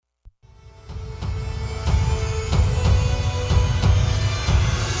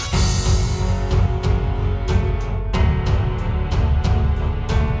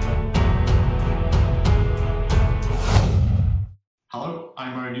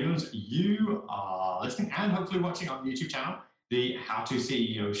Newlands. You are listening and hopefully watching on the YouTube channel, the How to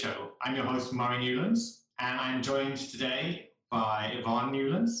CEO Show. I'm your host, Murray Newlands, and I'm joined today by Yvonne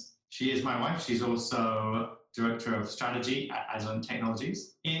Newlands. She is my wife. She's also Director of Strategy at Agilent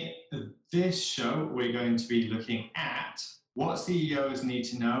Technologies. In this show, we're going to be looking at what CEOs need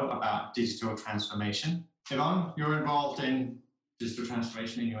to know about digital transformation. Yvonne, you're involved in digital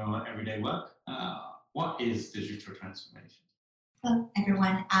transformation in your everyday work. What is digital transformation? Hello,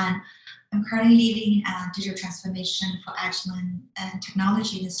 everyone. I'm currently leading digital transformation for Agilent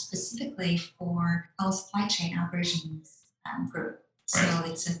Technologies, specifically for our supply chain operations group. Right. So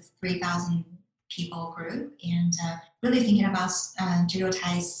it's a 3,000 people group, and really thinking about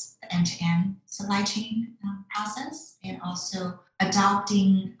digitize the end-to-end supply chain process, and also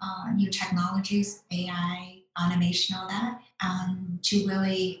adopting new technologies, AI, automation, all that, to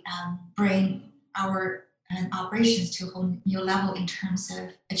really bring our operations to a whole new level in terms of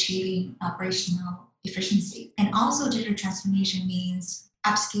achieving operational efficiency. And also digital transformation means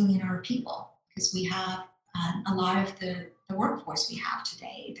upskilling our people, because we have a lot of the workforce we have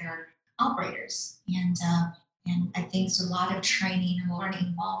today, they're operators. And I think there's a lot of training and learning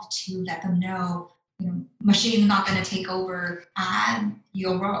involved to let them know, machine is not going to take over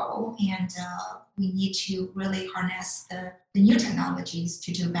your role, and we need to really harness the new technologies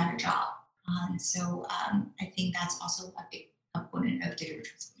to do a better job. So I think that's also a big component of digital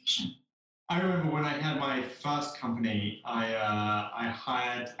transformation. I remember when I had my first company, I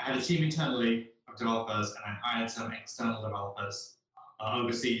had a team internally of developers, and I hired some external developers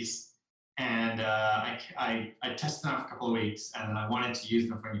overseas. And I tested them out for a couple of weeks, and then I wanted to use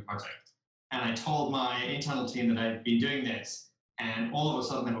them for a new project. And I told my internal team that I'd been doing this, and all of a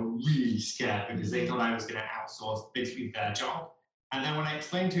sudden they were really scared because they thought I was going to outsource basically their job. And then when I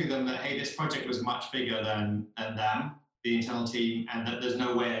explained to them that, hey, this project was much bigger than them, the internal team, and that there's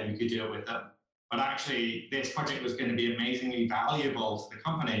no way we could do it with them. But actually, this project was going to be amazingly valuable to the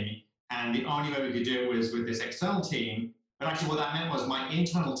company, and the only way we could do it was with this external team. But actually what that meant was my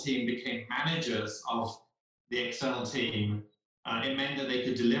internal team became managers of the external team. It meant that they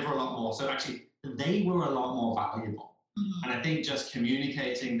could deliver a lot more. So actually, they were a lot more valuable. Mm-hmm. And I think just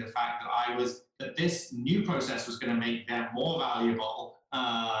communicating the fact that this new process was going to make them more valuable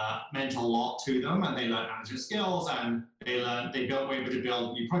meant a lot to them, and they learned management skills, and were able to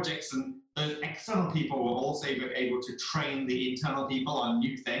build new projects, and the external people were also able to train the internal people on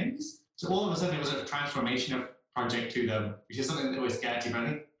new things. So all of a sudden, it was a transformation of project to them, which is something that was scary. But I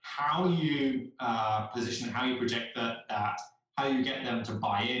think how you position, how you project that, how you get them to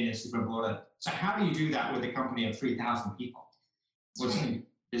buy in is super important. So how do you do that with a company of 3,000 people? What's the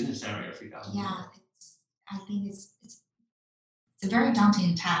business area of 3,000 people? Yeah, I think it's a very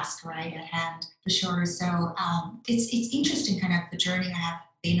daunting task, right, at hand, for sure. So it's interesting, kind of the journey I have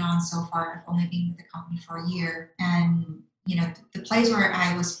been on so far. I've only been with the company for a year, and the place where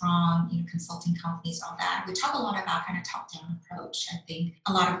I was from, consulting companies, all that, we talk a lot about kind of top-down approach. I think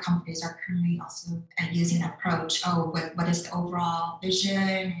a lot of companies are currently also using that approach. Oh, what is the overall vision,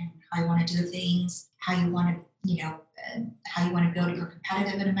 and how you want to do things, how you want to, how you want to build your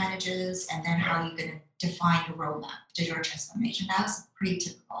competitive advantages, and then how you're going to define your roadmap to your transformation. That's a pretty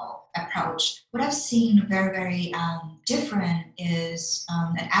typical approach. What I've seen very, very different is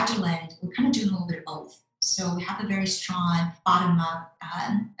at Agilent, we're kind of doing a little bit of both. So we have a very strong bottom-up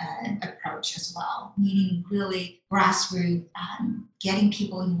approach as well, meaning really grassroots, getting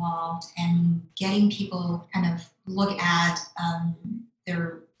people involved and getting people kind of look at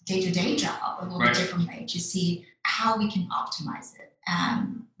their day-to-day job a little bit differently to see how we can optimize it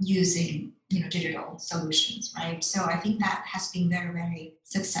using digital solutions, right? So I think that has been very, very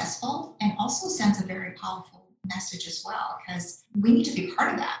successful, and also sends a very powerful message as well, because we need to be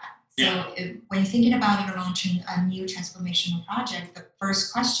part of that. So when you're thinking about launching a new transformational project, the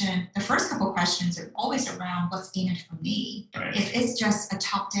first couple of questions are always around what's in it for me. Right. If it's just a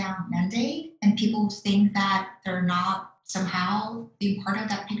top-down mandate and people think that they're not somehow being part of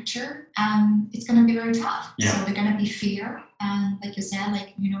that picture, it's going to be very tough. Yeah. So they're going to be fear. And like you said,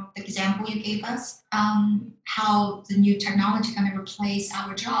 the example you gave us, how the new technology going to replace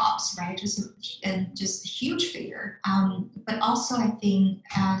our jobs, right? Just a huge fear. But also I think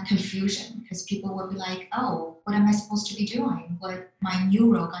confusion, because people will be like, oh, what am I supposed to be doing? What my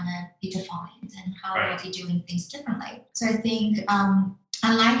new role going to be defined, and how will I be doing things differently? So I think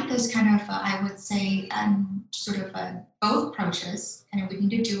I like this kind of, I would say, sort of both approaches, and we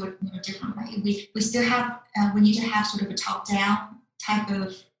need to do it differently. We still have, we need to have sort of a top-down type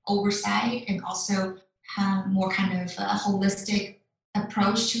of oversight, and also have more kind of a holistic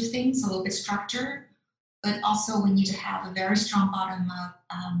approach to things, a little bit structured. but also we need to have a very strong bottom up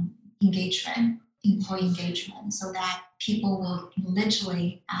engagement, employee engagement, so that people will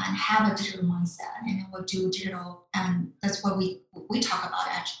literally have a digital mindset and will do digital. And that's what we talk about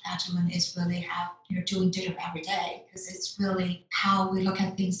at Agilent is really how doing digital every day, because it's really how we look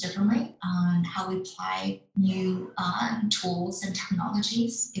at things differently and how we apply new tools and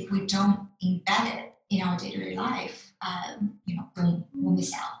technologies. If we don't embed it in our day-to-day life, we'll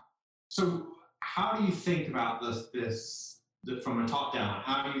miss out. So how do you think about this from a top down?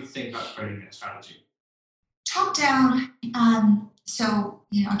 How do you think about creating a strategy? Top down. So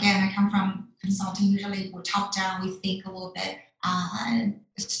again, I come from consulting. Usually, we're top down. We think a little bit.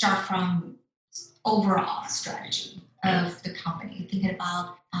 Start from overall strategy of the company, thinking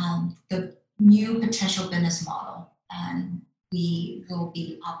about the new potential business model we will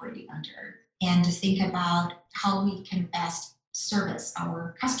be operating under, and to think about how we can best service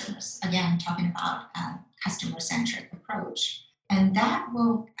our customers. Again, talking about customer-centric approach. And that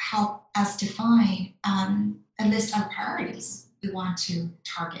will help us define a list of priorities we want to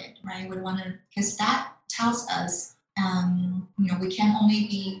target, right? Because that tells us,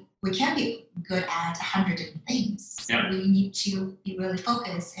 we can't be good at 100 different things. Yeah. We need to be really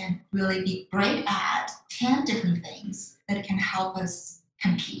focused and really be great at 10 different things that can help us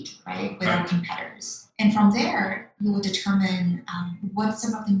compete, right, with our competitors. And from there, you will determine what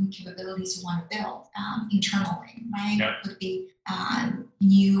some of the new capabilities you want to build internally, right? Yeah. It could be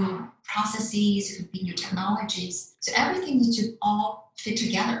new processes, it could be new technologies. So everything needs to all fit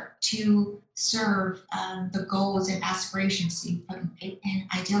together to serve the goals and aspirations you put in place. And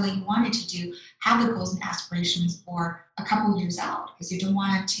ideally, you wanted to have the goals and aspirations for a couple of years out, because you don't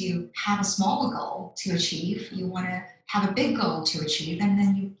want to have a smaller goal to achieve. You want to have a big goal to achieve, and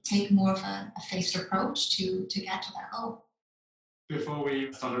then you take more of a phased approach to get to that goal. Before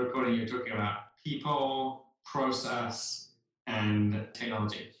we started recording, you were talking about people, process, and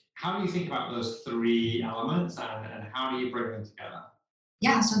technology. How do you think about those three elements, and how do you bring them together?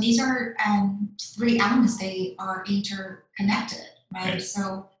 Yeah, so these are three elements. They are interconnected, right? Okay.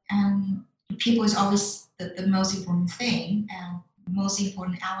 So people is always the most important thing and most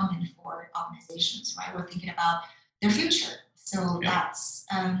important element for organizations, right? We're thinking about their future. So that's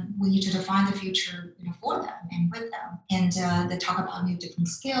we need to define the future for them and with them. And they talk about new different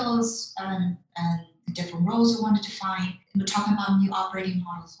skills and different roles we want to define. And we're talking about new operating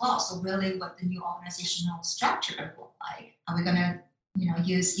model as well. So really what the new organizational structure going to look like. Are we going to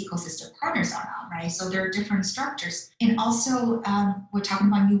use ecosystem partners or not, right? So there are different structures. And also we're talking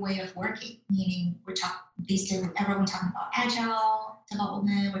about new way of working, meaning these days everyone talking about agile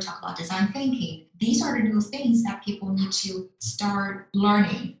development, we're talking about design thinking. These are the new things that people need to start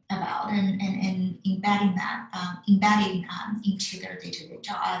learning about and embedding into their day-to-day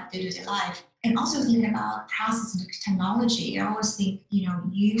job, day-to-day life. And also thinking about process and technology. I always think, we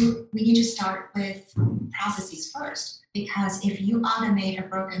need to start with processes first, because if you automate a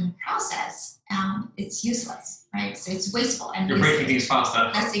broken process, it's useless, right? So it's wasteful and you're breaking things faster.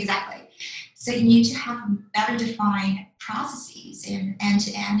 That's exactly. So you need to have better defined processes and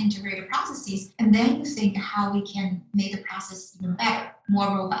end-to-end integrated processes, and then you think how we can make the process even better,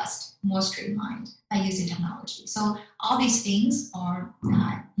 more robust, more streamlined by using technology. So all these things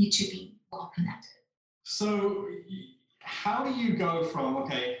need to be well connected. So how do you go from,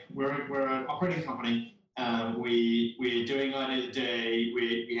 okay, we're an operating company, we're doing our day-to-day,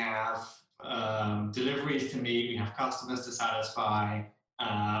 we have deliveries to meet, we have customers to satisfy,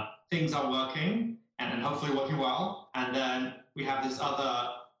 things are working and hopefully working well, and then we have this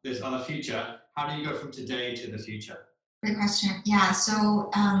other future. How do you go from today to the future? Great question. Yeah, so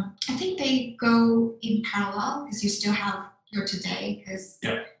I think they go in parallel, because you still have your today, because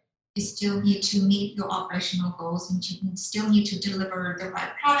you still need to meet your operational goals, and you still need to deliver the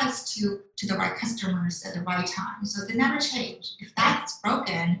right products to the right customers at the right time. So they never change. If that's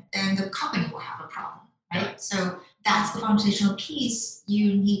broken, then the company will have a problem, right? Yeah. So that's the foundational piece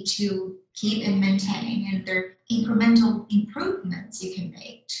you need to keep and maintain, and there are incremental improvements you can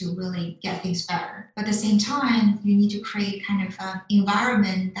make to really get things better. But at the same time, you need to create kind of an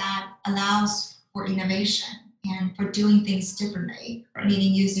environment that allows for innovation and for doing things differently, right.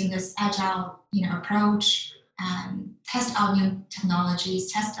 Meaning using this agile approach, test out new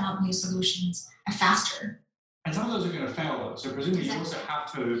technologies, test out new solutions faster. And some of those are going to fail, though. So presumably Exactly. You also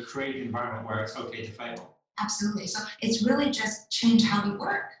have to create an environment where it's okay to fail. Absolutely. So it's really just change how we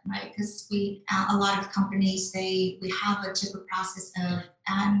work, right? Because a lot of companies, we have a typical process of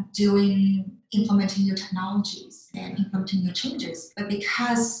implementing new technologies and implementing new changes. But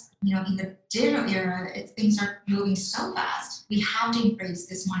because in the digital era, things are moving so fast, we have to embrace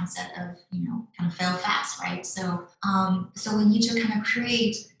this mindset of kind of fail fast, right? So we need to kind of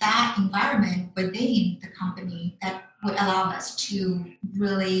create that environment within the company that would allow us to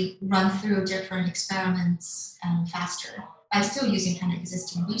really run through different experiments faster by still using kind of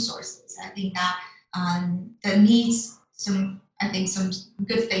existing resources. I think that needs some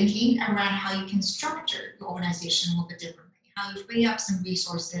good thinking around how you can structure your organization a little bit differently, how you free up some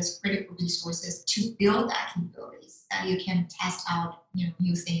resources, critical resources, to build that capabilities that you can test out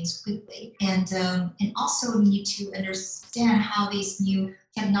new things quickly, and also need to understand how these new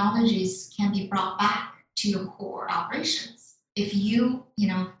technologies can be brought back to your core operations. If you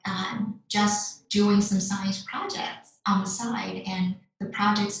just doing some science projects on the side and the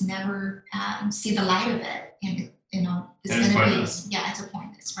projects never see the light of it, and it's going to be, it's a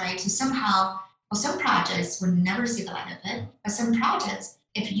pointless, right? So somehow, some projects will never see the light of it, but some projects,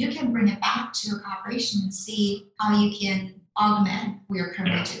 if you can bring it back to your corporation and see how you can augment what you're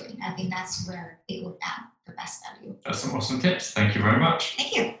currently doing, I think that's where it would add the best value. That's some awesome tips. Thank you very much.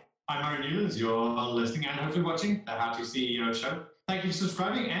 Thank you. I'm Aaron Newlands. You're listening and hopefully watching the How to CEO show. Thank you for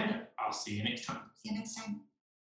subscribing, and I'll see you next time. See you next time.